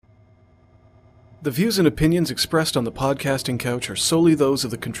The views and opinions expressed on the Podcasting Couch are solely those of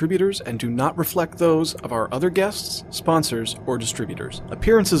the contributors and do not reflect those of our other guests, sponsors, or distributors.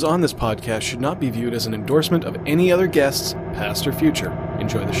 Appearances on this podcast should not be viewed as an endorsement of any other guests, past or future.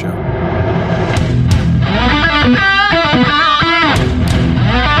 Enjoy the show.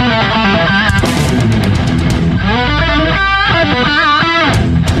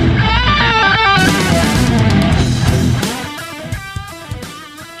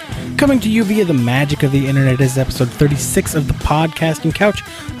 Coming to you via the magic of the internet is episode 36 of the Podcasting Couch,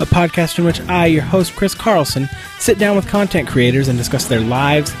 a podcast in which I, your host Chris Carlson, sit down with content creators and discuss their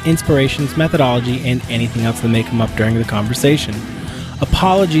lives, inspirations, methodology, and anything else that may come up during the conversation.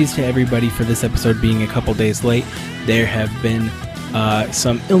 Apologies to everybody for this episode being a couple days late. There have been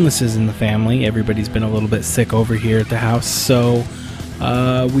some illnesses in the family. Everybody's been a little bit sick over here at the house, so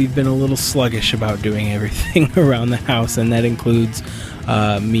we've been a little sluggish about doing everything around the house, and that includes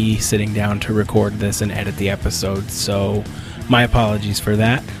me sitting down to record this and edit the episode, so my apologies for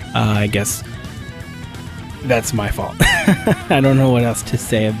that. I guess that's my fault. I don't know what else to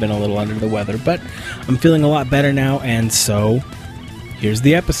say. I've been a little under the weather, but I'm feeling a lot better now, and so here's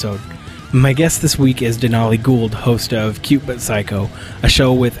the episode. My guest this week is Denali Gould, host of Cute But Psycho, a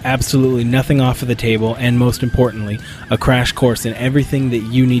show with absolutely nothing off of the table, and most importantly, a crash course in everything that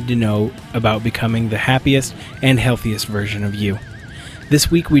you need to know about becoming the happiest and healthiest version of you. This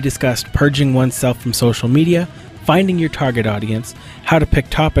week we discussed purging oneself from social media, finding your target audience, how to pick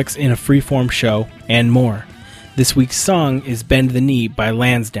topics in a freeform show, and more. This week's song is Bend the Knee by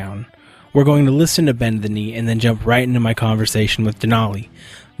Lansdowne. We're going to listen to Bend the Knee and then jump right into my conversation with Denali.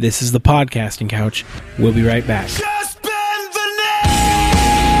 This is the Podcasting Couch. We'll be right back.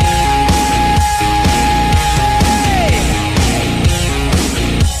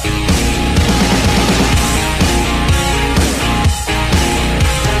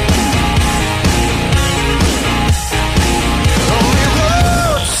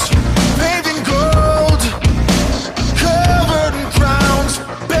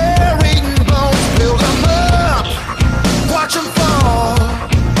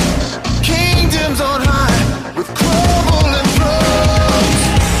 With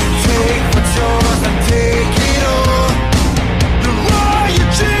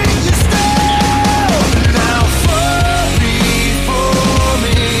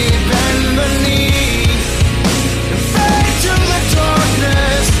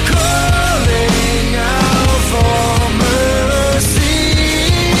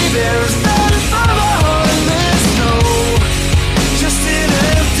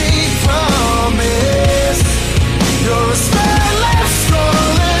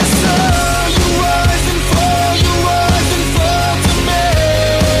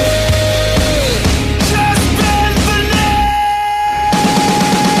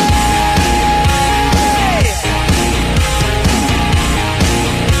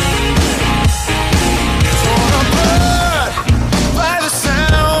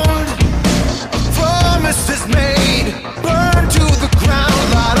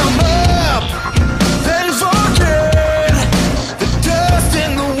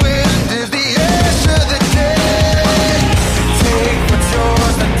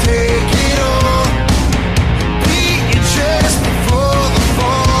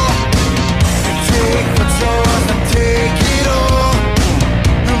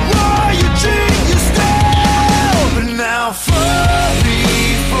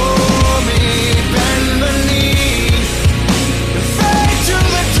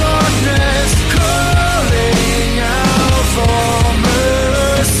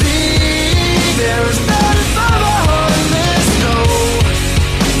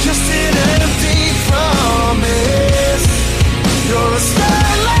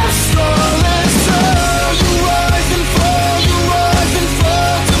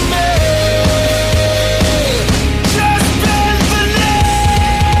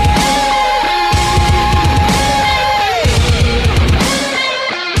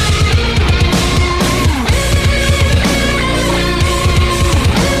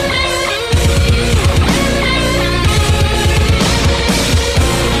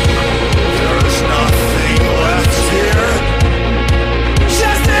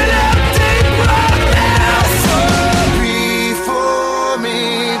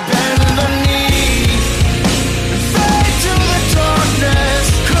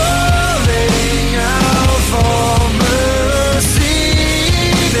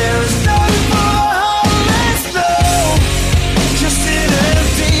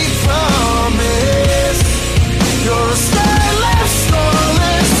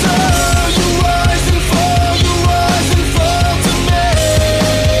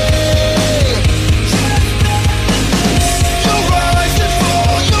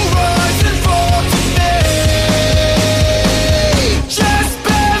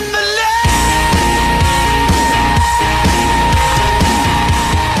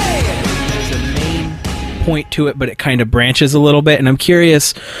point to it, but it kind of branches a little bit. And I'm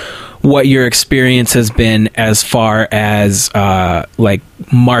curious what your experience has been as far as like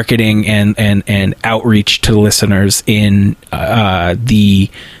marketing and outreach to listeners in the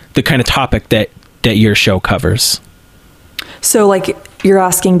kind of topic that your show covers. So like you're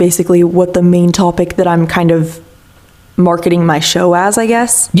asking basically what the main topic that I'm kind of marketing my show as, I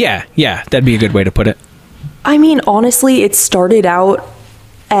guess? Yeah, that'd be a good way to put it. I mean, honestly, it started out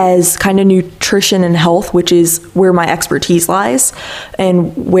as kind of nutrition and health, which is where my expertise lies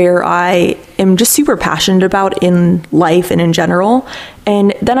and where I am just super passionate about in life and in general.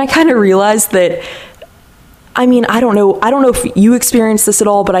 And then I kind of realized that, I mean, I don't know if you experienced this at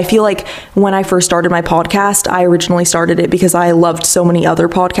all, but I feel like when I first started my podcast, I originally started it because I loved so many other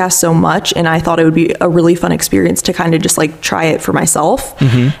podcasts so much, and I thought it would be a really fun experience to kind of just like try it for myself.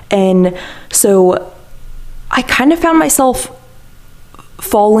 And so I kind of found myself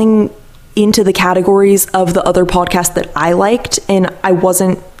falling into the categories of the other podcasts that I liked, and I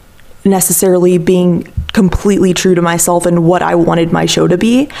wasn't necessarily being completely true to myself and what I wanted my show to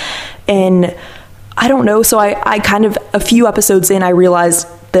be. And I don't know, so I kind of, a few episodes in, I realized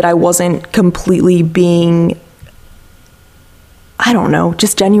that I wasn't completely being, I don't know,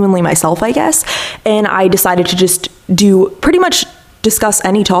 just genuinely myself, I guess. And I decided to just pretty much discuss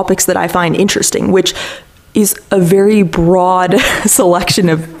any topics that I find interesting, which is a very broad selection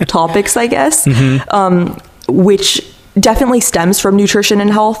of topics, I guess, which definitely stems from nutrition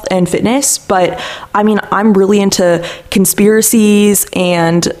and health and fitness. But I mean, I'm really into conspiracies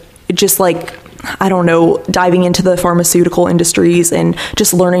and just like, I don't know, diving into the pharmaceutical industries and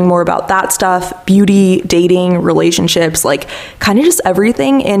just learning more about that stuff, beauty, dating, relationships, like kind of just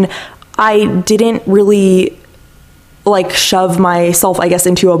everything. And I didn't really like shove myself, I guess,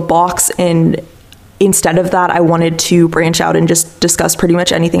 into a box, and instead of that, I wanted to branch out and just discuss pretty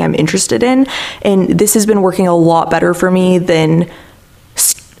much anything I'm interested in. And this has been working a lot better for me than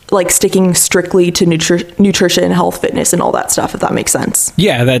like sticking strictly to nutrition, health, fitness, and all that stuff, if that makes sense.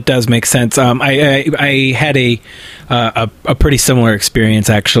 Yeah, that does make sense. I had a pretty similar experience,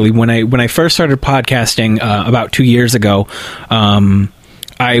 actually. When I first started podcasting about 2 years ago,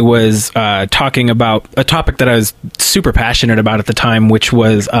 I was talking about a topic that I was super passionate about at the time, which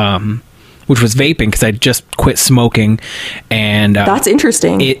was vaping, because I just quit smoking, and that's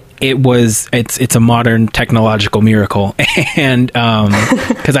interesting. It's a modern technological miracle, and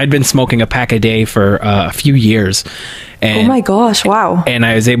because I'd been smoking a pack a day for a few years, and oh my gosh, wow! And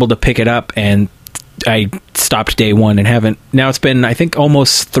I was able to pick it up, and I stopped day one and haven't. Now it's been, I think,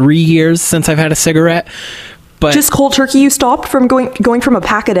 almost 3 years since I've had a cigarette. But just cold turkey, you stopped from going from a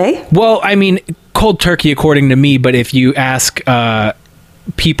pack a day? Well, I mean, cold turkey according to me, but if you ask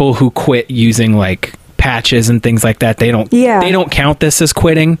people who quit using like patches and things like that, they don't count this as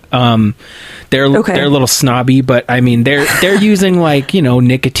quitting. They're a little snobby, but I mean they're using like, you know,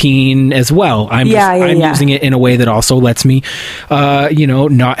 nicotine as well. I'm using it in a way that also lets me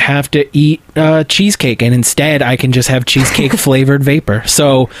not have to eat cheesecake, and instead I can just have cheesecake flavored vapor.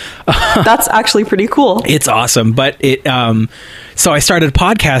 So that's actually pretty cool. It's awesome. But so I started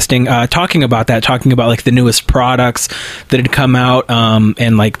podcasting, talking about like the newest products that had come out,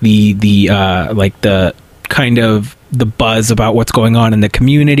 and like the kind of the buzz about what's going on in the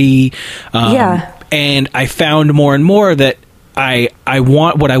community. And I found more and more that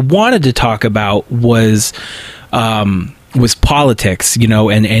what I wanted to talk about was politics, you know,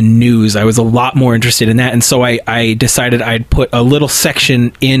 and news. I was a lot more interested in that. And so I decided I'd put a little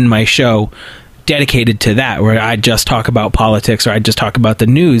section in my show dedicated to that, where I just talk about politics, or I just talk about the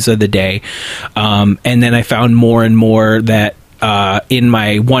news of the day. And then I found more and more that in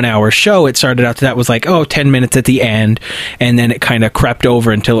my 1 hour show, it started out that was like, 10 minutes at the end. And then it kind of crept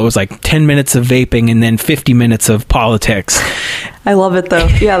over until it was like 10 minutes of vaping and then 50 minutes of politics. I love it though.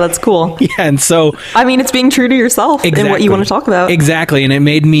 Yeah, that's cool. Yeah. And so, I mean, it's being true to yourself and what you want to talk about. Exactly. And it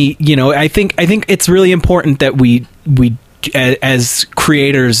made me, you know, I think it's really important that we as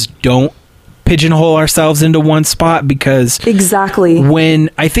creators don't pigeonhole ourselves into one spot, because exactly when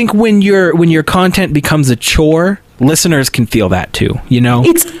your content becomes a chore, listeners can feel that too, you know.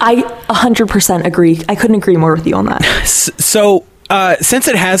 I 100% agree. I couldn't agree more with you on that. So since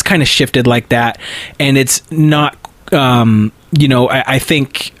it has kind of shifted like that, and it's not I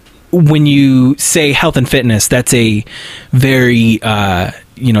think when you say health and fitness, that's a very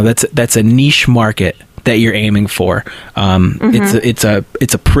that's a niche market that you're aiming for. It's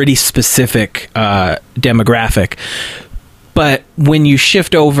a pretty specific demographic. But when you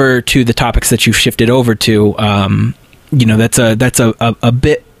shift over to the topics that you've shifted over to, that's a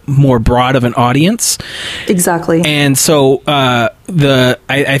bit more broad of an audience. Exactly. And so I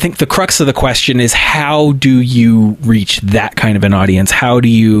think the crux of the question is, how do you reach that kind of an audience? How do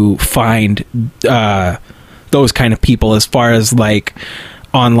you find those kind of people as far as like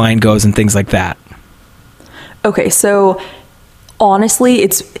online goes and things like that? Okay, so honestly,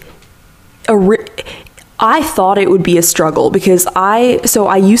 I thought it would be a struggle because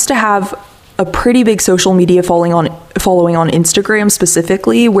I used to have a pretty big social media following on Instagram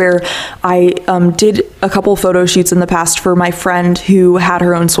specifically, where I did a couple photo shoots in the past for my friend who had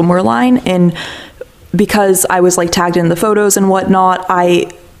her own swimwear line, and because I was like tagged in the photos and whatnot,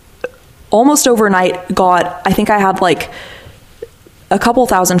 I almost overnight I think I had like a couple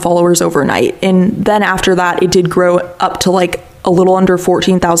thousand followers overnight, and then after that it did grow up to like a little under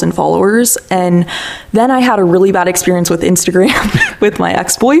 14,000 followers. And then I had a really bad experience with Instagram with my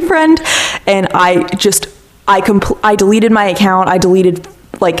ex-boyfriend, and I deleted my account. I deleted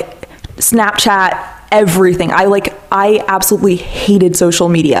like Snapchat, everything. I absolutely hated social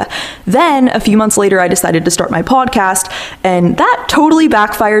media. Then a few months later, I decided to start my podcast, and that totally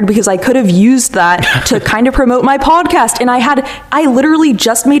backfired because I could have used that to kind of promote my podcast. And I literally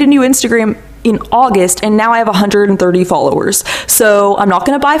just made a new Instagram in August, and now I have 130 followers. So I'm not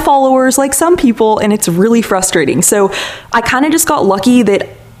going to buy followers like some people, and it's really frustrating. So I kind of just got lucky that,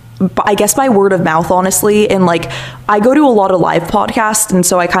 I guess, by word of mouth, honestly. And like, I go to a lot of live podcasts, and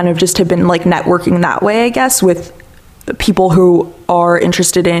so I kind of just have been like networking that way, I guess, with people who are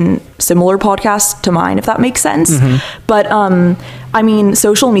interested in similar podcasts to mine, if that makes sense. Mm-hmm. But I mean,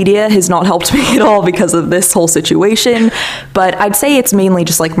 social media has not helped me at all because of this whole situation, but I'd say it's mainly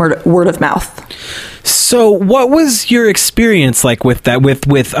just like word of mouth. So what was your experience like with that, with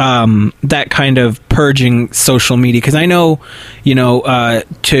that kind of purging social media? Because I know,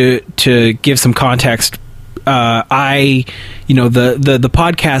 to give some context, the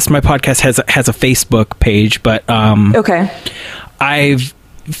podcast, my podcast has a Facebook page, but okay, I've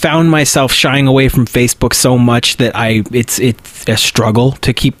found myself shying away from Facebook so much that it's a struggle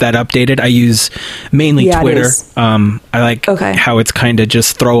to keep that updated. I use mainly Twitter. I like how it's kind of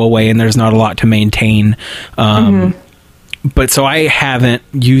just throwaway and there's not a lot to maintain. But so I haven't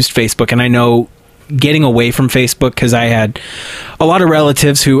used Facebook, and I know getting away from Facebook, because I had a lot of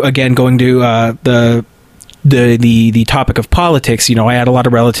relatives who, again, going to the topic of politics, I had a lot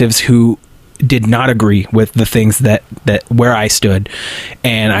of relatives who did not agree with the things that where I stood,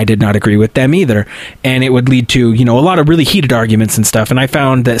 and I did not agree with them either. And it would lead to, a lot of really heated arguments and stuff. And I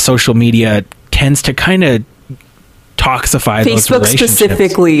found that social media tends to kind of toxify those relationships. Facebook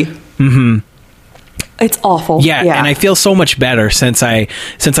specifically. Mm-hmm. It's awful. Yeah. And I feel so much better since I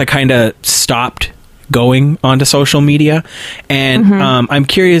kind of stopped going onto social media. And I'm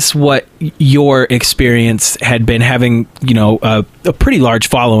curious what your experience had been, having a pretty large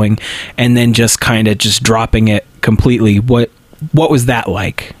following and then just kind of just dropping it completely. What was that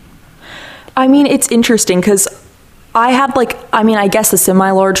like? I mean, it's interesting because I had I guess a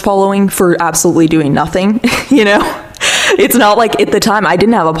semi-large following for absolutely doing nothing. It's not like at the time I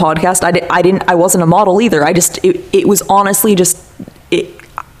didn't have a podcast. I wasn't a model either. It was honestly just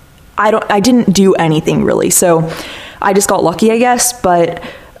I didn't do anything really, so I just got lucky, I guess. But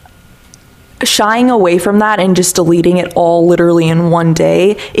shying away from that and just deleting it all literally in one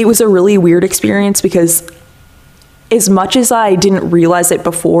day, it was a really weird experience, because as much as I didn't realize it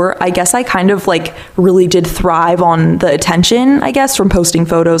before, I guess I kind of really did thrive on the attention, I guess, from posting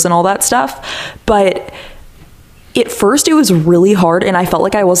photos and all that stuff. But at first it was really hard, and I felt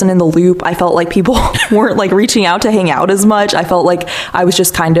like I wasn't in the loop. I felt like people weren't reaching out to hang out as much. I felt like I was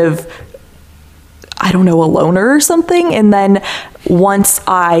just kind of, I don't know, a loner or something. And then once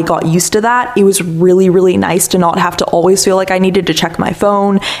I got used to that, it was really, really nice to not have to always feel like I needed to check my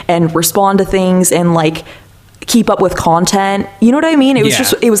phone and respond to things and keep up with content. You know what I mean? It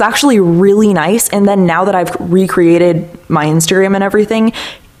was it was actually really nice. And then now that I've recreated my Instagram and everything,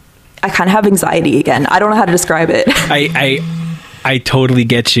 I kind of have anxiety again. I don't know how to describe it. I totally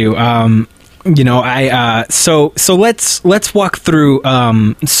get you. So let's walk through.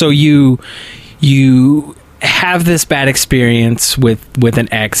 So you have this bad experience with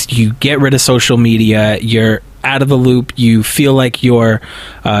an ex. You get rid of social media. You're out of the loop. You feel like you were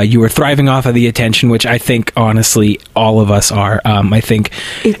thriving off of the attention, which I think honestly all of us are. I think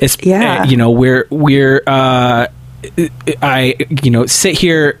I sit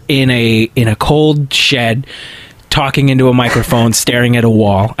here in a cold shed talking into a microphone, staring at a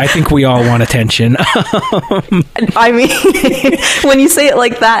wall. I think we all want attention. I mean, when you say it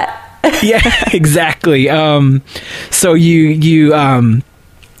like that. Yeah, exactly. So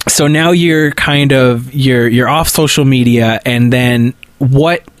now you're kind of you're off social media, and then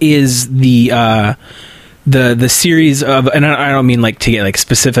what is the series of, and I don't mean like to get like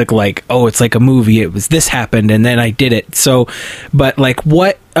specific, like, oh, it's like a movie, it was this happened and then I did it. So, but like,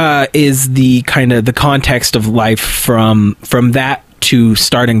 what is the kind of the context of life from that to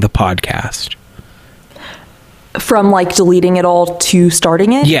starting the podcast? From like deleting it all to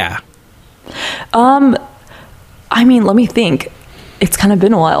starting it? Yeah. I mean, let me think. It's kind of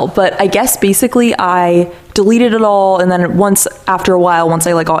been a while, but I guess basically I deleted it all, and then after a while, once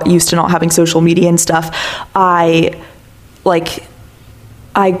I like got used to not having social media and stuff, I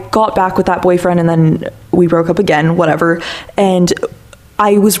got back with that boyfriend, and then we broke up again, whatever. And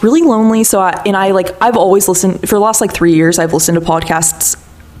I was really lonely, so I've always listened for the last like 3 years. I've listened to podcasts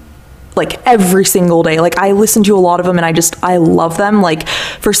like every single day. Like I listen to a lot of them, and I love them. Like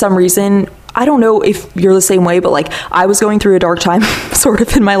for some reason, I don't know if you're the same way, but like I was going through a dark time sort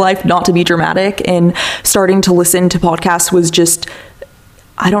of in my life, not to be dramatic, and starting to listen to podcasts was just,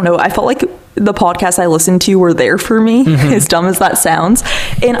 I don't know, I felt like the podcasts I listened to were there for me, as dumb as that sounds.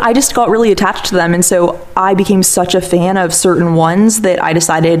 And I just got really attached to them. And so I became such a fan of certain ones that I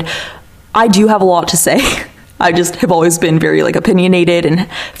decided I do have a lot to say. I just have always been very like opinionated and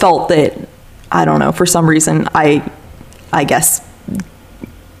felt that, I don't know, for some reason, I guess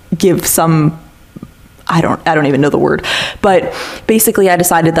give some, I don't even know the word, but basically I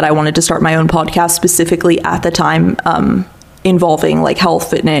decided that I wanted to start my own podcast, specifically at the time, involving like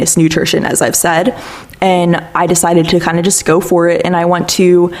health, fitness, nutrition, as I've said. And I decided to kind of just go for it. And I went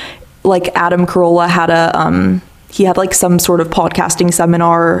to like Adam Carolla had he had like some sort of podcasting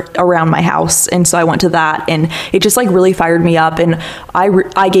seminar around my house. And so I went to that, and it just like really fired me up. And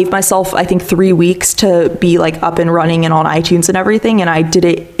I gave myself, I think, 3 weeks to be like up and running and on iTunes and everything. And I did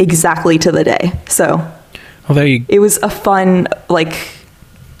it exactly to the day. So it was a fun like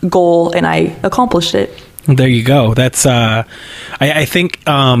goal, and I accomplished it. There you go. That's, I think,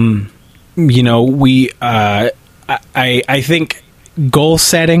 you know, I think goal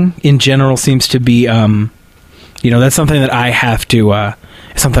setting in general seems to be, you know, that's something that I have to,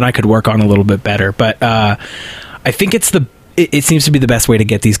 something I could work on a little bit better. But I think it seems to be the best way to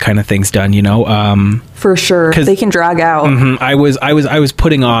get these kind of things done, you know? For sure. They can drag out. I was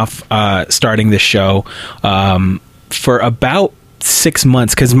putting off starting this show for about 6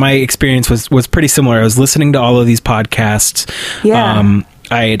 months, because my experience was pretty similar. I was listening to all of these podcasts. Yeah.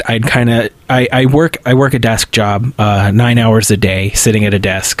 I work a desk job, 9 hours a day sitting at a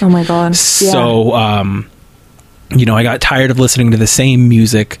desk. Oh my God. So, you know, I got tired of listening to the same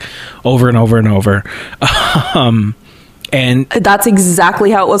music over and over and over. And that's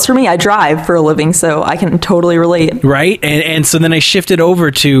exactly how it was for me. I drive for a living, so I can totally relate. Right. And so then I shifted over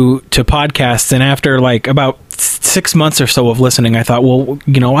to podcasts, and after like about 6 months or so of listening, I thought, well,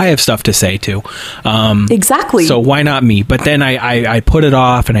 you know, I have stuff to say too. Exactly. So why not me? But then I put it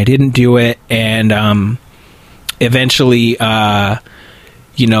off, and I didn't do it. And eventually,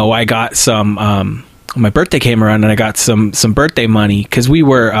 you know, I got some, my birthday came around, and I got some birthday money, because we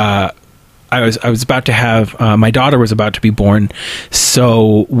were, I was about to have, my daughter was about to be born.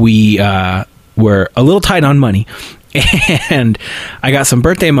 So we were a little tight on money. And I got some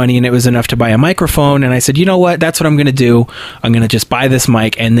birthday money, and it was enough to buy a microphone. And I said, you know what? That's what I'm going to do. I'm going to just buy this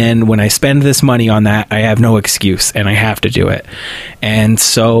mic. And then when I spend this money on that, I have no excuse, and I have to do it. And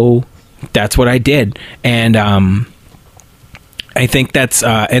so that's what I did. And I think that's,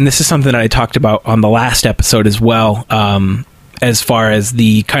 and this is something that I talked about on the last episode as well, as far as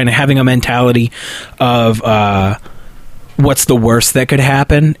the kind of having a mentality of, what's the worst that could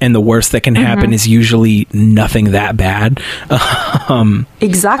happen, and the worst that can happen is usually nothing that bad.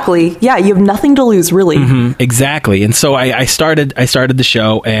 Exactly. Yeah, you have nothing to lose, really. Exactly. And so I started the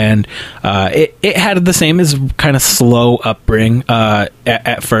show, and it had the same as kind of slow upbringing.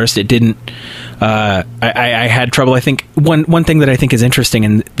 At first, it didn't. I had trouble. I think one thing that I think is interesting,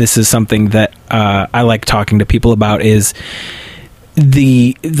 and this is something that I like talking to people about, is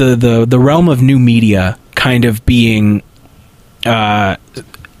the realm of new media kind of being a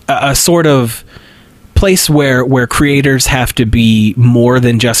sort of place where creators have to be more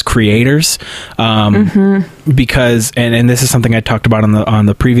than just creators, because and this is something I talked about on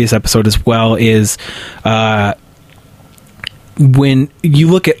the previous episode as well, is when you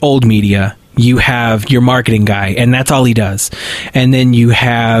look at old media, you have your marketing guy, and that's all he does. And then you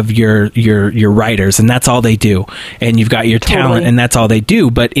have your writers, and that's all they do. And you've got your talent, and that's all they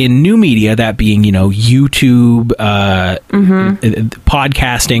do. But in new media, that being, you know, YouTube,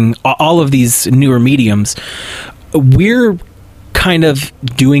 podcasting, all of these newer mediums, we're kind of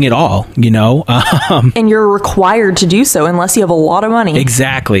doing it all, and you're required to do so unless you have a lot of money.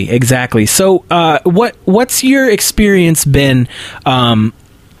 Exactly. So what's your experience been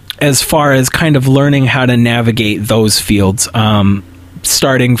as far as kind of learning how to navigate those fields,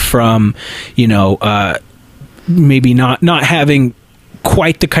 starting from maybe not having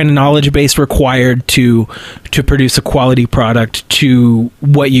quite the kind of knowledge base required to produce a quality product, to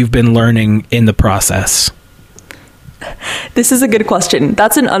what you've been learning in the process? This is a good question.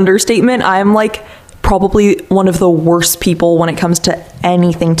 That's an understatement. I'm like probably one of the worst people when it comes to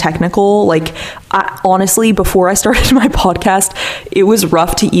anything technical. Like, honestly, before I started my podcast, it was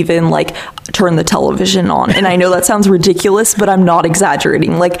rough to even like turn the television on. And I know that sounds ridiculous, but I'm not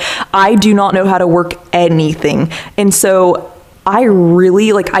exaggerating. Like, I do not know how to work anything. And so I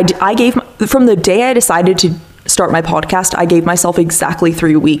really I gave, from the day I decided to start my podcast, I gave myself exactly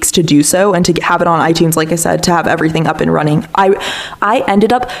 3 weeks to do so and to have it on iTunes, like I said, to have everything up and running. I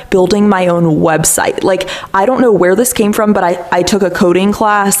ended up building my own website. Like, I don't know where this came from, but I took a coding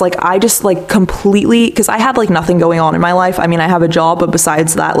class. Like, I just like completely, because I had like nothing going on in my life. I mean, I have a job, but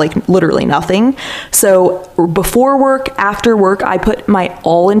besides that, like literally nothing. So before work, after work, I put my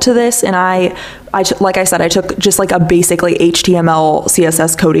all into this, and like I said, I took just like a basic like HTML,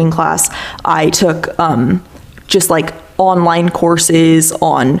 CSS coding class. I took just like online courses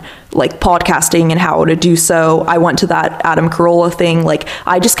on like podcasting and how to do so. I went to that Adam Carolla thing. Like,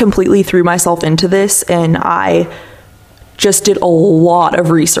 I just completely threw myself into this, and I just did a lot of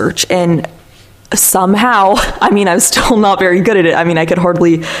research, and somehow, I mean, I'm still not very good at it. I mean, I could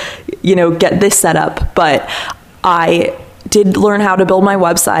hardly, get this set up, but I did learn how to build my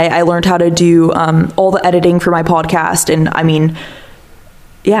website. I learned how to do all the editing for my podcast. And I mean,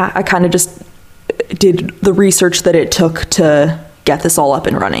 yeah, I kind of just did the research that it took to get this all up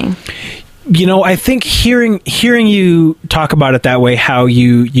and running. I think hearing you talk about it that way, how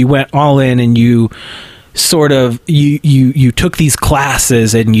you went all in and you sort of you took these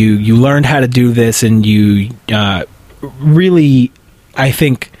classes and you learned how to do this, and you really, I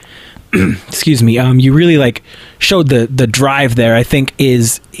think, excuse me, you really like showed the drive there, I think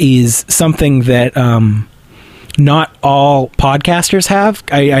is something that not all podcasters have.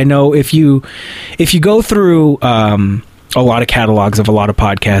 I know if you go through a lot of catalogs of a lot of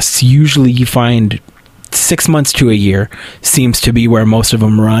podcasts, usually you find 6 months to a year seems to be where most of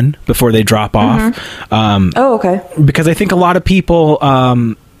them run before they drop off. Okay. Because I think a lot of people,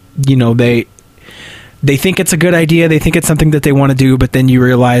 they think it's a good idea. They think it's something that they want to do, but then you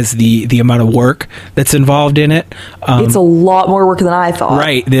realize the amount of work that's involved in it. It's a lot more work than I thought.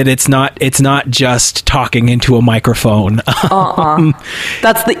 Right. That it's not just talking into a microphone.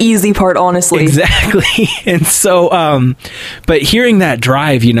 That's the easy part, honestly. Exactly. And so, but hearing that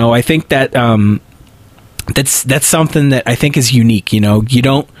drive, I think that, that's something that I think is unique. You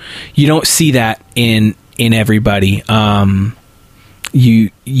don't see that in everybody.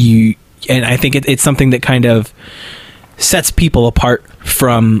 And I think it's something that kind of sets people apart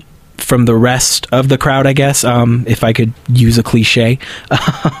from the rest of the crowd, I guess, if I could use a cliche.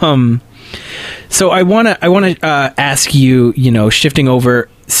 So I want to ask you, shifting over,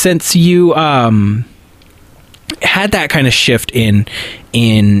 since you had that kind of shift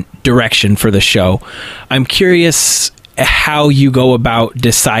in direction for the show, I'm curious how you go about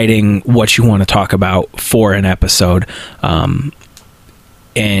deciding what you want to talk about for an episode.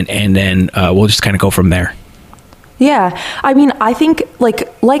 And then we'll just kind of go from there. Yeah. I mean, I think like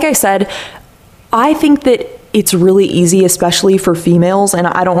I said, I think that it's really easy, especially for females, and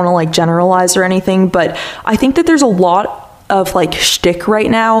I don't want to like generalize or anything, but I think that there's a lot of like shtick right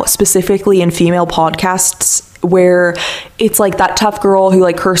now, specifically in female podcasts, where it's like that tough girl who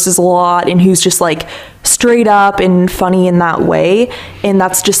like curses a lot and who's just like straight up and funny in that way. And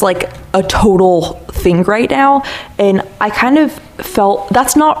that's just like a total thing right now. And I kind of felt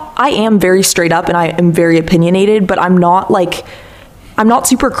I am very straight up and I am very opinionated, but I'm not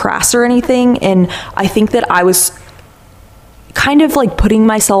super crass or anything. And I think that I was kind of like putting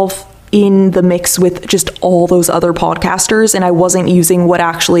myself in the mix with just all those other podcasters, and I wasn't using what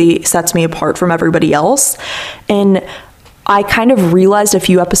actually sets me apart from everybody else. And I kind of realized a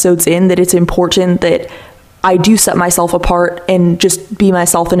few episodes in that it's important that I do set myself apart and just be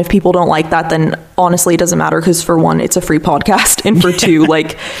myself. And if people don't like that, then honestly, it doesn't matter, because for one, it's a free podcast, and for two,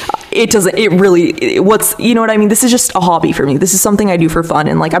 like you know what I mean? This is just a hobby for me. This is something I do for fun,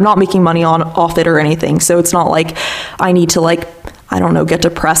 and like I'm not making money off it or anything. So it's not like I need to like, I don't know, get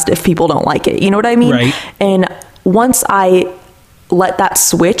depressed if people don't like it. You know what I mean? Right. And once I let that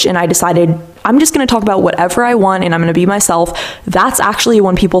switch and I decided I'm just going to talk about whatever I want and I'm going to be myself, that's actually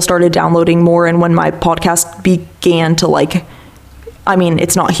when people started downloading more, and when my podcast began to like I mean,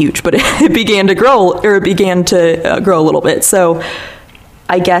 it's not huge, but it began to grow a little bit. So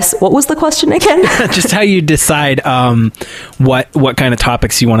I guess, what was the question again? Just how you decide what kind of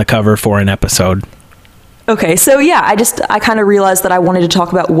topics you want to cover for an episode. Okay, so yeah, I kind of realized that I wanted to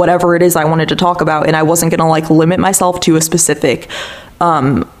talk about whatever it is I wanted to talk about, and I wasn't going to like limit myself to a specific,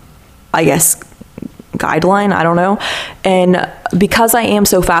 I guess, guideline. I don't know. And because I am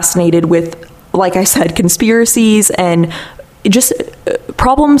so fascinated with, like I said, conspiracies and just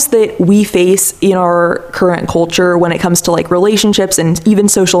problems that we face in our current culture when it comes to like relationships and even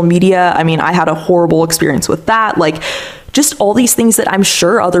social media. I mean, I had a horrible experience with that. Like, just all these things that I'm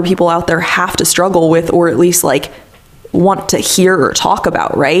sure other people out there have to struggle with, or at least like want to hear or talk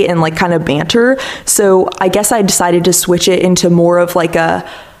about, right? And like kind of banter. So I guess I decided to switch it into more of like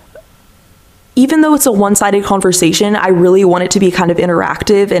even though it's a one-sided conversation, I really want it to be kind of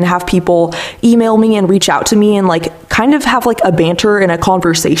interactive and have people email me and reach out to me and like kind of have like a banter and a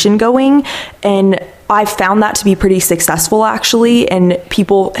conversation going. And I've found that to be pretty successful, actually. And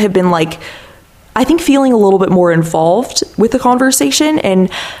people have been like, I think, feeling a little bit more involved with the conversation. And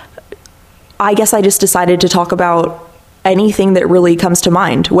I guess I just decided to talk about anything that really comes to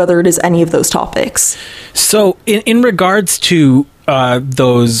mind, whether it is any of those topics. So in regards to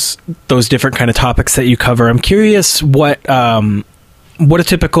those different kind of topics that you cover, I'm curious what a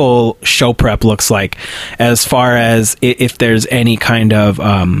typical show prep looks like, as far as if there's any kind of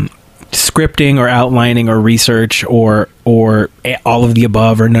scripting or outlining or research or all of the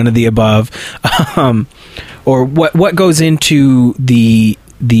above or none of the above, or what goes into the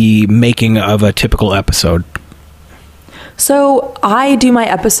making of a typical episode. So I do my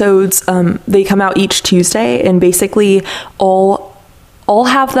episodes, they come out each Tuesday, and basically I'll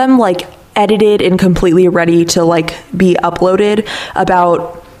have them like edited and completely ready to like be uploaded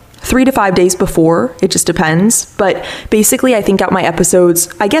about 3 to 5 days before. It just depends. But basically I think out my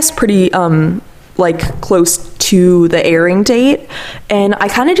episodes, I guess, pretty like close to the airing date. And I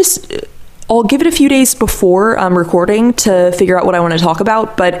kind of I'll give it a few days before recording to figure out what I want to talk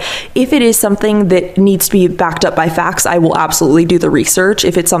about. But if it is something that needs to be backed up by facts, I will absolutely do the research.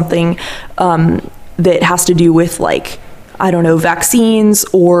 If it's something that has to do with, like, I don't know, vaccines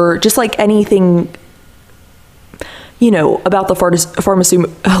or just like anything, you know, about the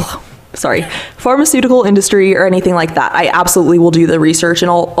pharmaceutical industry or anything like that, I absolutely will do the research, and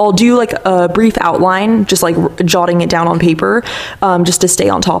I'll do like a brief outline, just like jotting it down on paper, just to stay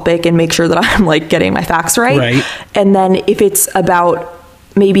on topic and make sure that I'm like getting my facts right. And then if it's about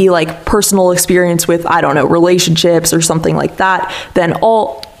maybe like personal experience with, I don't know, relationships or something like that, then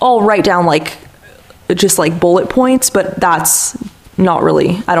I'll write down like just like bullet points, but that's not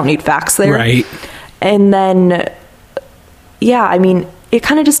really, I don't need facts there. Right. And then, yeah, I mean, it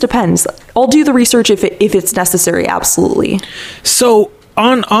kind of just depends. I'll do the research if it's necessary. Absolutely. So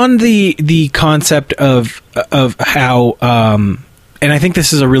on the concept of how, and I think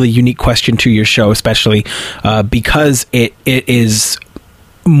this is a really unique question to your show, especially because it is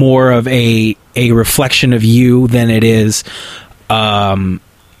more of a reflection of you than it is a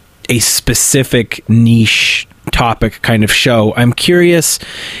specific niche topic kind of show. I'm curious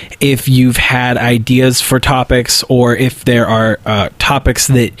if you've had ideas for topics, or if there are topics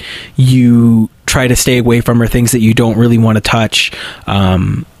that you try to stay away from, or things that you don't really want to touch,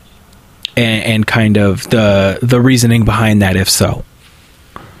 and kind of the reasoning behind that, if so.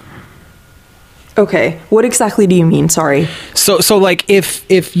 Okay, what exactly do you mean? Sorry. So like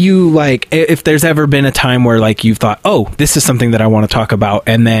if you like, if there's ever been a time where like you've thought, oh, this is something that I want to talk about,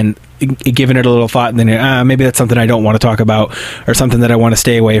 and then given it a little thought, and then maybe that's something I don't want to talk about, or something that I want to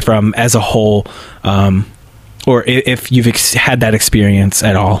stay away from as a whole, or if you've had that experience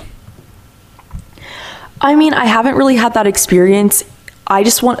at all. I mean, I haven't really had that experience. I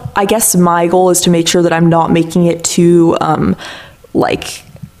guess my goal is to make sure that I'm not making it too like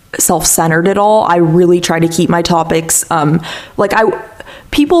self-centered at all. I really try to keep my topics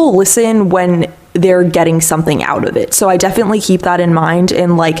people listen when they're getting something out of it, so I definitely keep that in mind.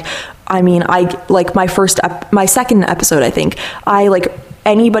 And like, I mean, I like my second episode, I think I like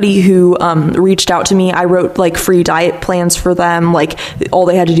anybody who reached out to me, I wrote like free diet plans for them. Like, all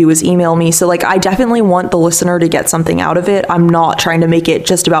they had to do was email me. So like, I definitely want the listener to get something out of it. I'm not trying to make it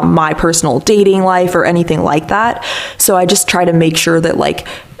just about my personal dating life or anything like that. So I just try to make sure that, like,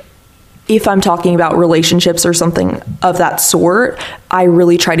 if I'm talking about relationships or something of that sort, I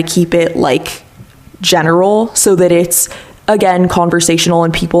really try to keep it like general, so that it's, again, conversational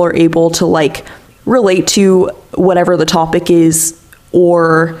and people are able to like relate to whatever the topic is,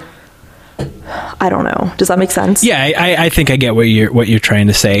 or I don't know. Does that make sense? Yeah, I think I get what you're trying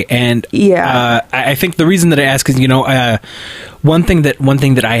to say, and I think the reason that I ask is, one thing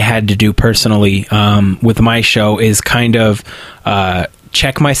that I had to do personally with my show is kind of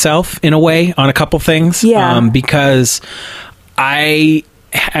check myself in a way on a couple things, because I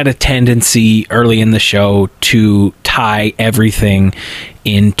had a tendency early in the show to tie everything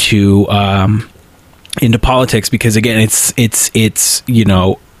into politics, because again, it's a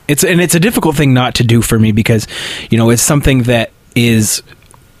difficult thing not to do for me, because it's something that is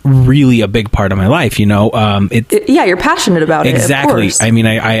really a big part of my life. You're passionate about it. Exactly. Of course. I mean,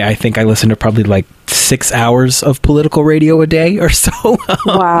 I think I listen to probably like 6 hours of political radio a day or so.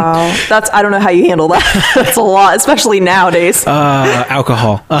 Wow, I don't know how you handle that. That's a lot, especially nowadays.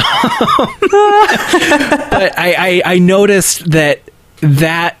 Alcohol. But I noticed that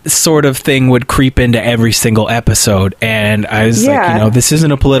sort of thing would creep into every single episode, and I was like, this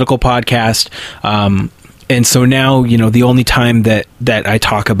isn't a political podcast, and so now the only time that I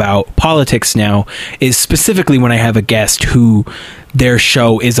talk about politics now is specifically when I have a guest who their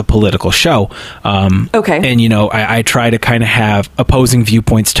show is a political show. Okay. And I try to kind of have opposing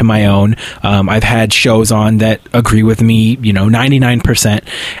viewpoints to my own. I've had shows on that agree with me 99%,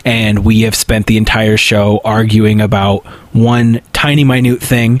 and we have spent the entire show arguing about one tiny minute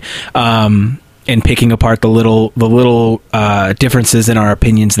thing, and picking apart the little differences in our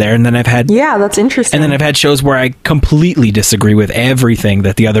opinions there. And then I've had that's interesting. And then I've had shows where I completely disagree with everything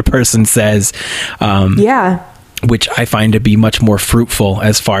that the other person says. Which I find to be much more fruitful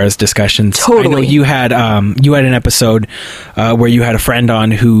as far as discussions. Totally. I know you had an episode where you had a friend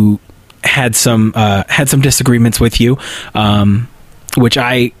on who had some disagreements with you, which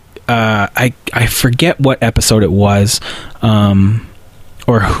I forget what episode it was,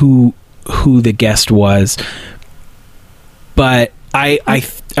 or who the guest was, but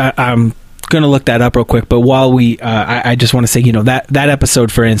I'm going to look that up real quick. But while I just want to say, that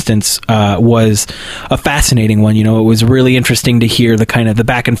episode, for instance, was a fascinating one. It was really interesting to hear the kind of the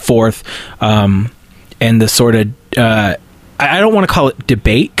back and forth, and the sort of, I don't want to call it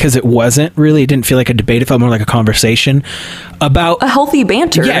debate, because it wasn't really, it didn't feel like a debate. It felt more like a conversation about a healthy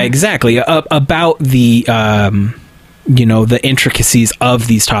banter. Yeah, exactly. About the, the intricacies of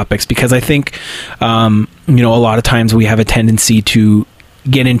these topics, because I think, a lot of times we have a tendency to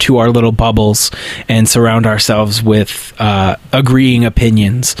get into our little bubbles and surround ourselves with agreeing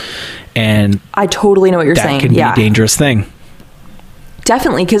opinions, and I totally know what you're saying. That can be a dangerous thing.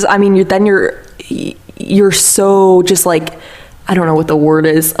 Definitely, because I mean, you're so just like, I don't know what the word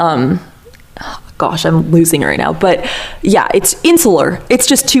is. Gosh, I'm losing it right now. But yeah, it's insular. It's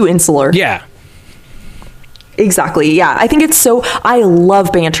just too insular. Yeah. Exactly. Yeah. I think I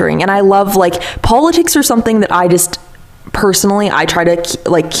love bantering, and I love politics or something that I just personally, I try to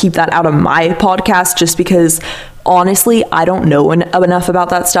keep that out of my podcast, just because honestly, I don't know enough about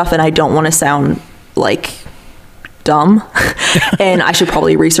that stuff, and I don't want to sound like dumb and I should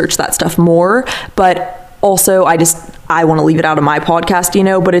probably research that stuff more. But also I want to leave it out of my podcast,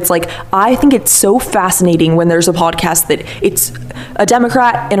 but it's I think it's so fascinating when there's a podcast that it's a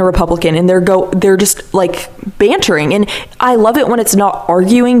Democrat and a Republican, and they're just bantering, and I love it when it's not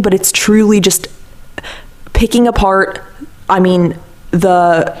arguing, but it's truly just picking apart,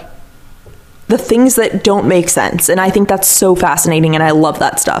 the things that don't make sense. And I think that's so fascinating, and I love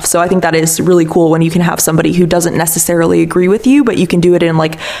that stuff. So I think that is really cool when you can have somebody who doesn't necessarily agree with you, but you can do it in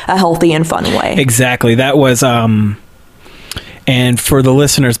a healthy and fun way. Exactly. That was and for the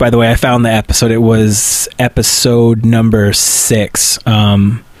listeners, by the way, I found the episode. It was episode number 6. Is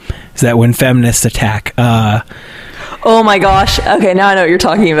that when feminists attack? Oh my gosh. Okay, now I know what you're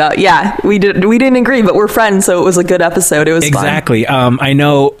talking about. Yeah, we didn't agree, but we're friends, so it was a good episode. It was exactly fun. I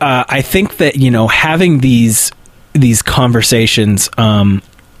know. I think that having these conversations can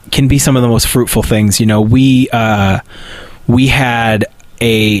be some of the most fruitful things. We had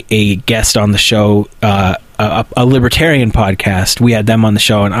a guest on the show, a libertarian podcast. We had them on the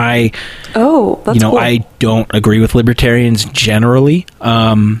show, and that's cool. I don't agree with libertarians generally.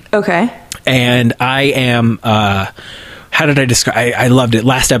 Okay. And I am, how did I describe? I loved it.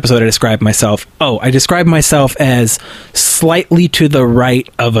 Last episode, I described myself. I described myself as slightly to the right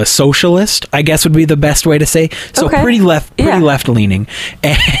of a socialist, I guess would be the best way to say. So pretty left leaning.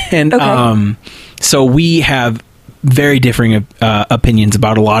 And, so we have very differing opinions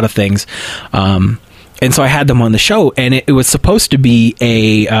about a lot of things. And so I had them on the show, and it was supposed to be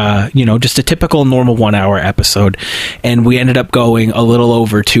a, just a typical normal 1 hour episode. And we ended up going a little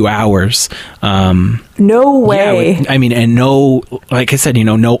over 2 hours. No way. Yeah, and no, like I said,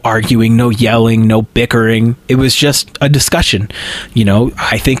 no arguing, no yelling, no bickering. It was just a discussion.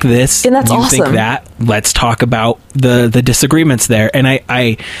 I think this, and that's you awesome. think that. Let's talk about the disagreements there. And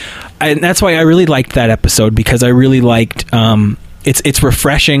and that's why I really liked that episode, because I really liked, it's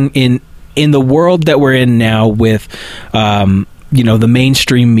refreshing in the world that we're in now with, the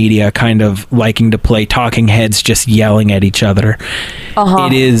mainstream media kind of liking to play talking heads, just yelling at each other.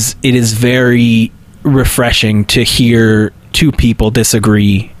 It is very refreshing to hear two people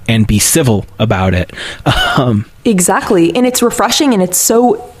disagree and be civil about it. Exactly. And it's refreshing, and it's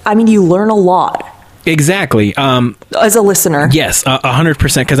so, you learn a lot. Exactly. As a listener. Yes,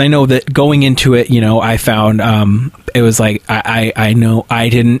 100%. Because I know that going into it, I found it was like, I know I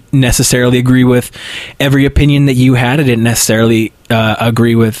didn't necessarily agree with every opinion that you had. I didn't necessarily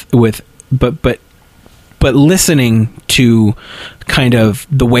agree with but listening to kind of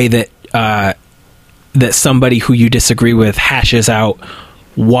the way that that somebody who you disagree with hashes out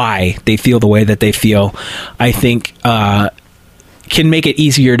why they feel the way that they feel, I think can make it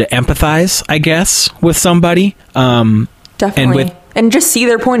easier to empathize, I guess, with somebody. Definitely. And just see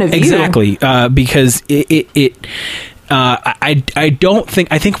their point of view. Exactly. Because I don't think,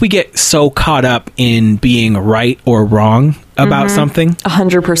 I think we get so caught up in being right or wrong about something.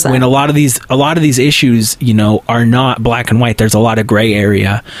 100%. When a lot of these issues, are not black and white. There's a lot of gray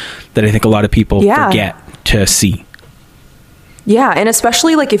area that I think a lot of people forget to see. Yeah. And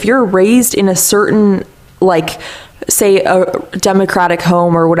especially like if you're raised in a certain, like, say a Democratic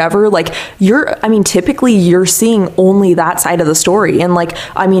home or whatever, like typically you're seeing only that side of the story. And like,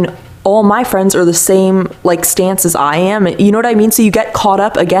 all my friends are the same like stance as I am. You know what I mean? So you get caught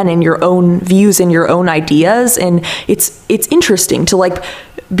up again in your own views and your own ideas. And it's interesting to like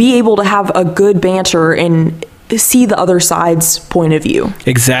be able to have a good banter and see the other side's point of view.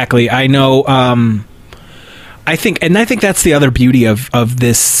 Exactly. I know. I think that's the other beauty of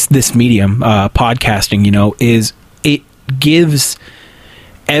this medium, podcasting, is it gives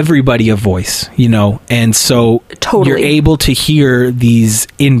everybody a voice, and so totally. You're able to hear these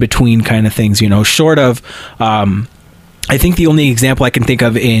in between kind of things, short of, I think the only example I can think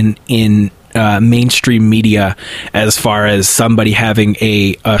of in mainstream media as far as somebody having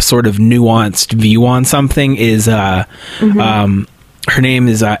a sort of nuanced view on something is, her name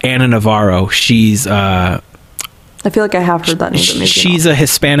is Ana Navarro. She's, I feel like I have heard that name. She's a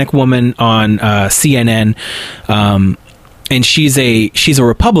Hispanic woman on CNN, and she's a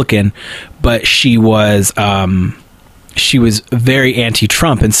Republican, but she was very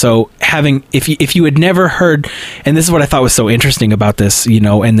anti-Trump. And so if you had never heard, and this is what I thought was so interesting about this,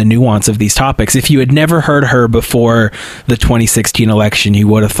 and the nuance of these topics, if you had never heard her before the 2016 election, you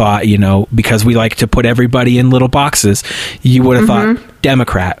would have thought, because we like to put everybody in little boxes, you would have thought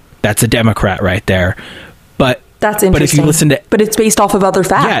Democrat. That's a Democrat right there. But that's interesting. But if you listen to, but it's based off of other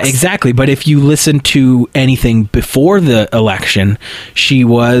facts. Yeah, exactly. But if you listen to anything before the election, she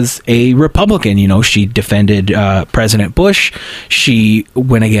was a Republican. She defended President Bush. She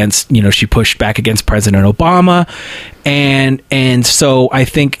went against, she pushed back against President Obama, and so I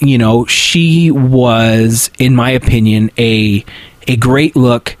think she was, in my opinion, a great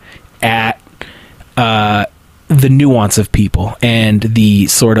look at the nuance of people and the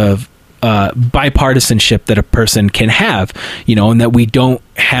sort of bipartisanship that a person can have, and that we don't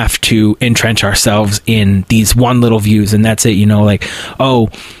have to entrench ourselves in these one little views, and that's it. Like, oh,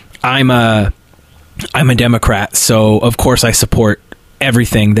 I'm a Democrat, so of course I support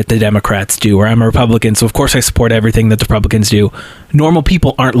everything that the Democrats do, or I'm a Republican, so of course I support everything that the Republicans do. Normal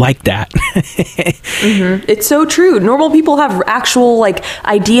people aren't like that. It's so true. Normal people have actual like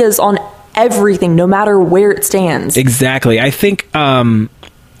ideas on everything, no matter where it stands. Exactly. I think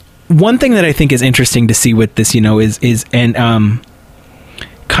one thing that I think is interesting to see with this, is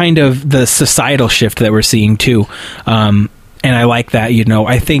kind of the societal shift that we're seeing too. And I like that,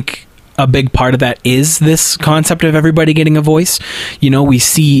 I think a big part of that is this concept of everybody getting a voice. We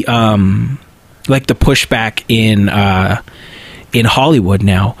see like the pushback in Hollywood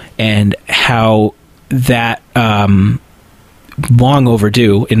now, and how that long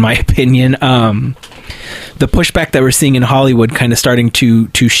overdue, in my opinion, the pushback that we're seeing in Hollywood kind of starting to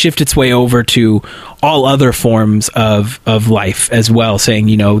shift its way over to all other forms of life as well, saying,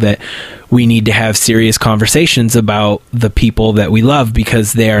 that we need to have serious conversations about the people that we love,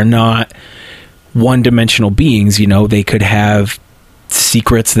 because they are not one-dimensional beings. They could have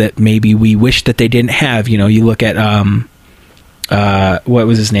secrets that maybe we wish that they didn't have. You look at what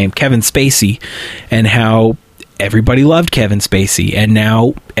was his name? Kevin Spacey, and how everybody loved Kevin Spacey, and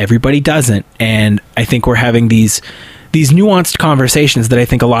now everybody doesn't. And I think we're having these nuanced conversations that I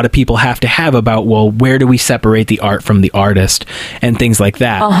think a lot of people have to have about, well, where do we separate the art from the artist and things like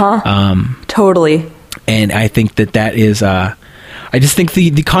that. Totally. And I think that is, I just think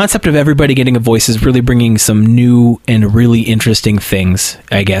the concept of everybody getting a voice is really bringing some new and really interesting things,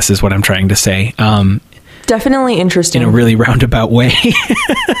 I guess, is what I'm trying to say. Definitely interesting. In a really roundabout way.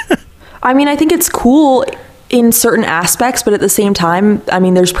 I mean, I think it's cool in certain aspects, but at the same time, I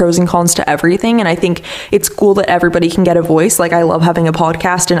mean, there's pros and cons to everything. And I think it's cool that everybody can get a voice. Like, I love having a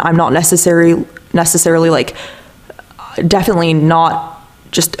podcast, and I'm not necessarily like, definitely not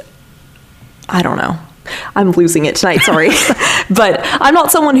just, I don't know. I'm losing it tonight, sorry. But I'm not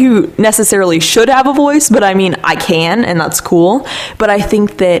someone who necessarily should have a voice, but I mean, I can, and that's cool. But I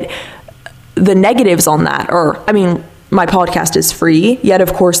think that the negatives on that are, I mean, my podcast is free, yet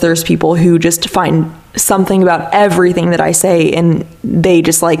of course there's people who just find something about everything that I say, and they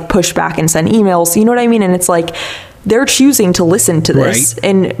just like push back and send emails, you know what I mean? And it's like, they're choosing to listen to this.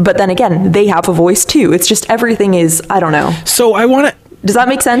 Right. But then again, they have a voice too. It's just, everything is, I don't know. So I want to, does that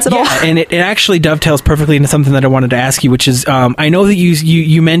make sense at all? And it actually dovetails perfectly into something that I wanted to ask you, which is, I know that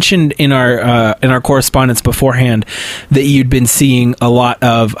you mentioned in our correspondence beforehand that you'd been seeing a lot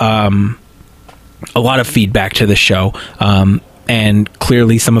of feedback to the show, and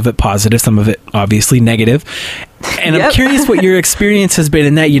clearly some of it positive, some of it obviously negative. And I'm curious what your experience has been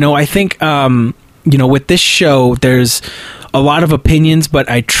in that. You know, I think with this show, there's a lot of opinions, but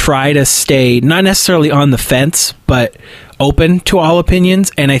I try to stay not necessarily on the fence, but open to all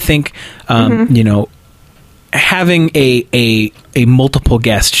opinions. And I think, having a multiple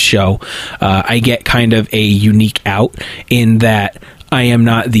guest show, I get kind of a unique out in that I am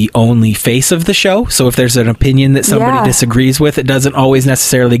not the only face of the show. So if there's an opinion that somebody disagrees with, it doesn't always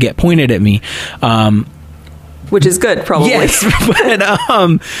necessarily get pointed at me. Which is good, probably. Yes,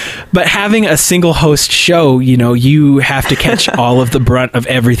 but having a single host show, you have to catch all of the brunt of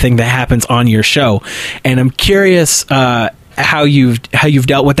everything that happens on your show. And I'm curious how you've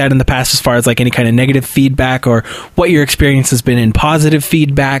dealt with that in the past, as far as like any kind of negative feedback, or what your experience has been in positive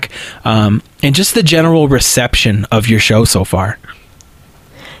feedback, and just the general reception of your show so far.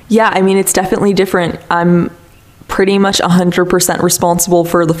 Yeah, I mean, it's definitely different. I'm pretty much 100% responsible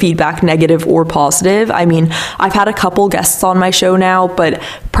for the feedback, negative or positive. I mean, I've had a couple guests on my show now, but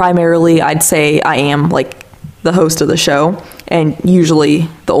primarily I'd say I am like the host of the show, and usually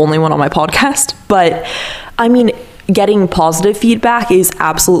the only one on my podcast. But I mean, getting positive feedback is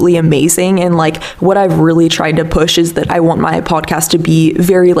absolutely amazing. And like, what I've really tried to push is that I want my podcast to be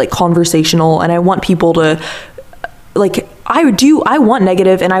very like conversational, and I want people to like, I want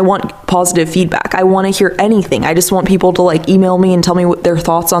negative and I want positive feedback. I want to hear anything. I just want people to like email me and tell me what their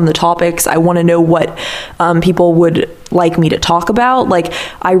thoughts on the topics. I want to know what people would like me to talk about. Like,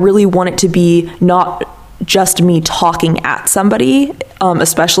 I really want it to be not just me talking at somebody,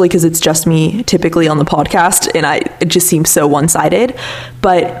 especially because it's just me typically on the podcast, and it just seems so one-sided.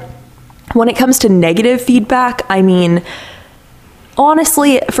 But when it comes to negative feedback, I mean,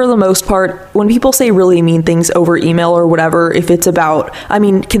 honestly, for the most part, when people say really mean things over email or whatever, if it's about, I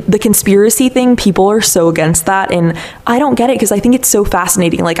mean, the conspiracy thing, people are so against that, and I don't get it, because I think it's so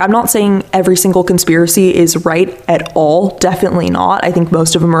fascinating. Like, I'm not saying every single conspiracy is right at all, definitely not. I think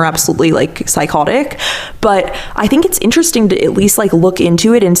most of them are absolutely like psychotic, but I think it's interesting to at least like look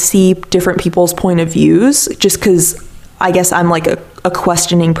into it and see different people's point of views, just because I guess I'm like a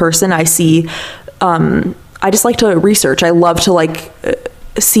questioning person. I see, I just like to research. I love to like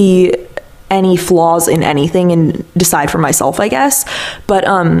see any flaws in anything and decide for myself, I guess. But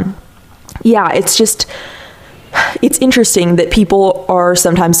yeah, it's interesting that people are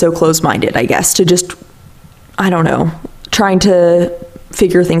sometimes so close-minded, I guess, to just, I don't know, trying to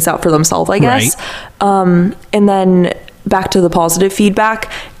figure things out for themselves, I guess. Right. And then back to the positive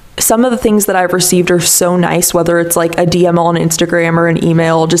feedback. Some of the things that I've received are so nice, whether it's like a DM on Instagram or an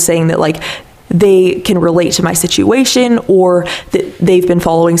email just saying that like they can relate to my situation, or that they've been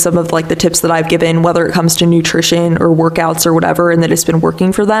following some of like the tips that I've given, whether it comes to nutrition or workouts or whatever, and that it's been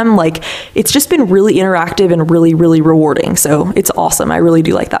working for them. Like, it's just been really interactive and really, really rewarding. So it's awesome. I really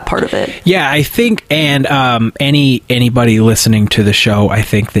do like that part of it. Yeah, I think, and anybody listening to the show, I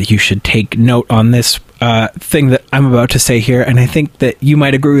think that you should take note on this thing that I'm about to say here, and I think that you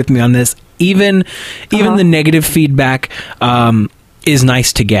might agree with me on this. Even the negative feedback is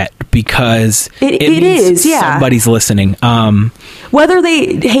nice to get, because it means somebody's listening. Whether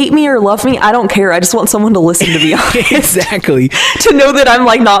they hate me or love me, I don't care. I just want someone to listen, to be honest. Exactly. To know that I'm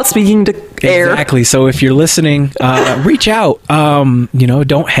like not speaking to air. Exactly. So if you're listening, reach out.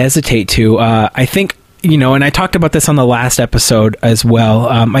 Don't hesitate to. I think, and I talked about this on the last episode as well.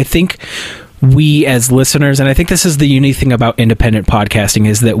 I think we as listeners, and I think this is the unique thing about independent podcasting,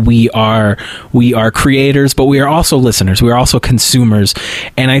 is that we are creators, but we are also listeners. We are also consumers.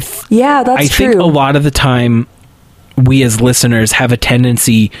 And I think a lot of the time we as listeners have a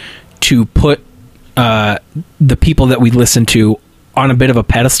tendency to put the people that we listen to on a bit of a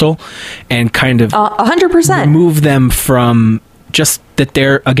pedestal and kind of 100% remove them from just that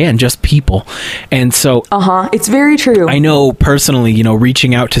they're, again, just people. And so it's very true. I know personally,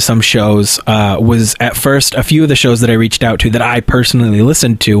 reaching out to some shows was at first, a few of the shows that I reached out to that I personally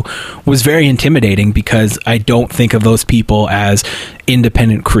listened to was very intimidating because I don't think of those people as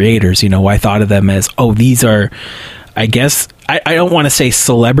independent creators. I thought of them as, these are, I guess, I don't want to say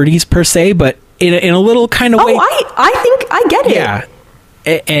celebrities per se, but in a little kind of way. I think I get it. Yeah.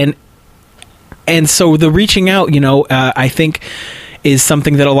 And so the reaching out, I think is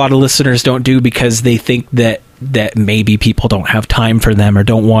something that a lot of listeners don't do because they think that maybe people don't have time for them or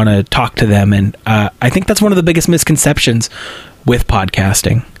don't want to talk to them. And I think that's one of the biggest misconceptions with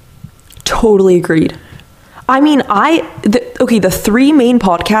podcasting. Totally agreed. I mean, the three main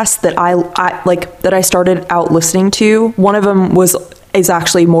podcasts that I like that I started out listening to, one of them is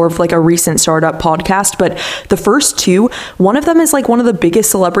actually more of like a recent startup podcast, but the first two, one of them is like one of the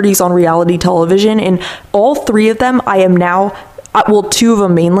biggest celebrities on reality television, and all three of them I am now, two of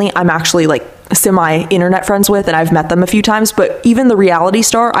them mainly, I'm actually like semi-internet friends with, and I've met them a few times, but even the reality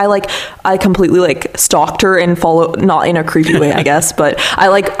star, I completely like stalked her and followed, not in a creepy way, I guess, but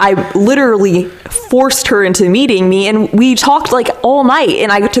I literally forced her into meeting me, and we talked like all night,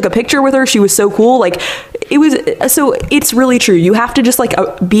 and I took a picture with her. She was so cool. Like, so it's really true. You have to just like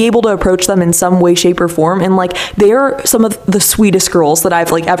be able to approach them in some way, shape, or form, and like they are some of the sweetest girls that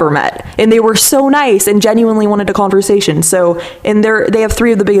I've like ever met, and they were so nice and genuinely wanted a conversation. So, and they have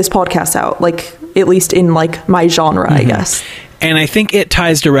three of the biggest podcasts out, like at least in like my genre, I guess. And I think it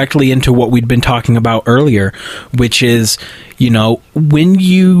ties directly into what we'd been talking about earlier, which is, when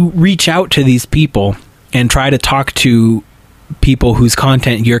you reach out to these people and try to talk to people whose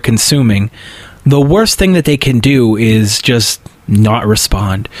content you're consuming, the worst thing that they can do is just not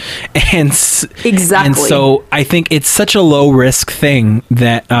respond. And exactly. And so I think it's such a low risk thing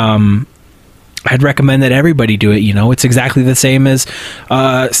that I'd recommend that everybody do it. It's exactly the same as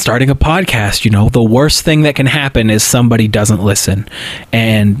starting a podcast. The worst thing that can happen is somebody doesn't listen.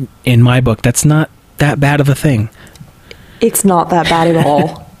 And in my book, that's not that bad of a thing. It's not that bad at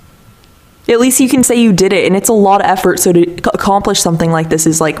all. At least you can say you did it, and it's a lot of effort. So to accomplish something like this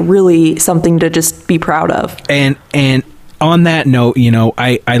is like really something to just be proud of. And on that note,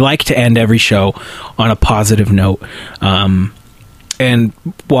 I like to end every show on a positive note. And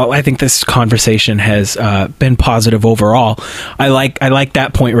while I think this conversation has been positive overall, I like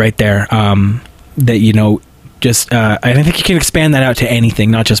that point right there. That I think you can expand that out to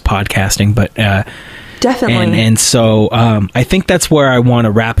anything, not just podcasting, but definitely. And so I think that's where I want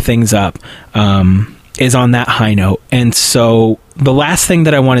to wrap things up. Is on that high note. And so the last thing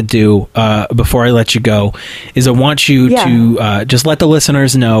that I want to do before I let you go is I want you to just let the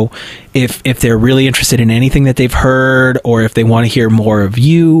listeners know if they're really interested in anything that they've heard, or if they want to hear more of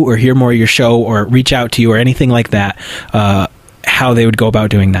you or hear more of your show or reach out to you or anything like that, how they would go about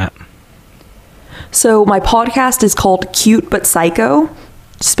doing that. So my podcast is called Cute But Psycho,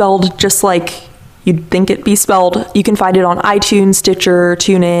 spelled just like you'd think it'd be spelled. You can find it on iTunes, Stitcher,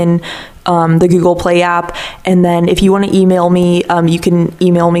 TuneIn, the Google Play app. And then if you want to email me, you can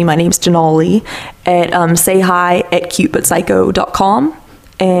email me. My name's Denali at sayhi@cutebutpsycho.com.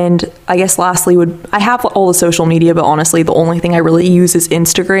 And I guess lastly I have all the social media, but honestly, the only thing I really use is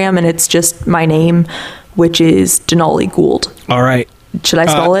Instagram, and it's just my name, which is Denali Gould. All right. Should I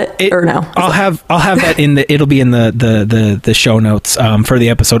spell it or no? I'll have that it'll be in the show notes for the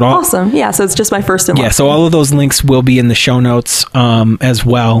episode. Awesome. Yeah, so it's just my first and last. Yeah, so all of those links will be in the show notes as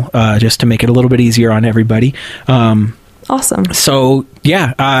well, just to make it a little bit easier on everybody. Awesome. So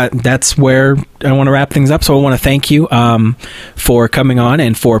yeah, that's where I want to wrap things up. So I want to thank you for coming on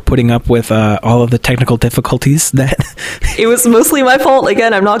and for putting up with all of the technical difficulties that it was mostly my fault.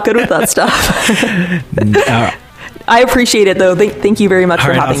 Again, I'm not good with that stuff. I appreciate it, though. Thank you very much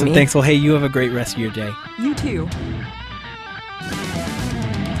for having me. Thanks. Well, hey, you have a great rest of your day. You too.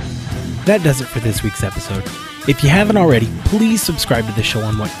 That does it for this week's episode. If you haven't already, please subscribe to the show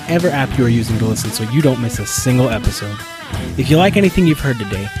on whatever app you are using to listen so you don't miss a single episode. If you like anything you've heard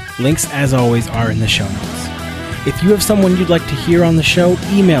today, links, as always, are in the show notes. If you have someone you'd like to hear on the show,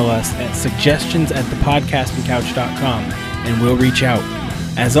 email us at suggestions@thepodcastingcouch.com and we'll reach out.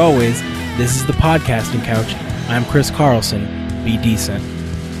 As always, This is the Podcasting Couch. I'm Chris Carlson. Be decent.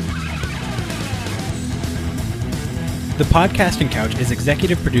 The Podcasting Couch is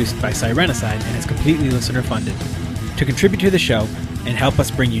executive produced by Sirenicide and is completely listener funded. To contribute to the show and help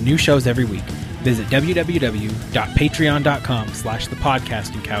us bring you new shows every week, visit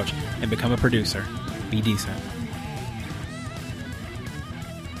www.patreon.com/thepodcastingcouch and become a producer. Be decent.